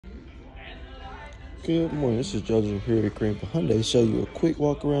Good morning, this is Joseph here at Green Hyundai. Show you a quick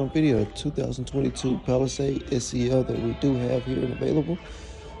walk around video of 2022 Palisade SEL that we do have here and available.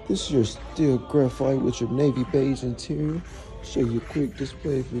 This is your steel graphite with your navy beige interior. Show you a quick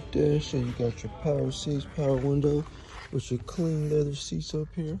display of your dash. So you got your power seats, power window with your clean leather seats up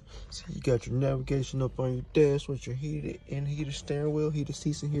here. So you got your navigation up on your dash with your heated and heated steering wheel, heated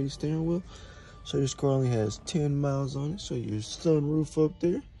seats and heated steering wheel. So this car only has 10 miles on it. So your sunroof up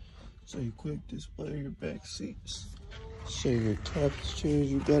there. So you quick display of your back seats. Show your top chairs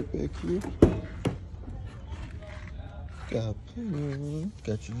you got back here. Got plenty of room.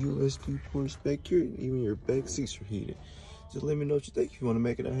 Got your USB ports back here, and even your back seats are heated. Just let me know what you think if you want to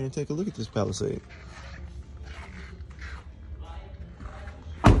make it out here and take a look at this Palisade.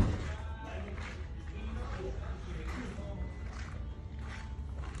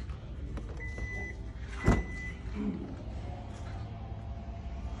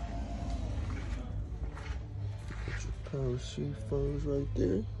 Power seat phones right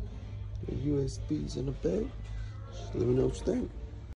there. The USBs in the back. Just let me know what you think.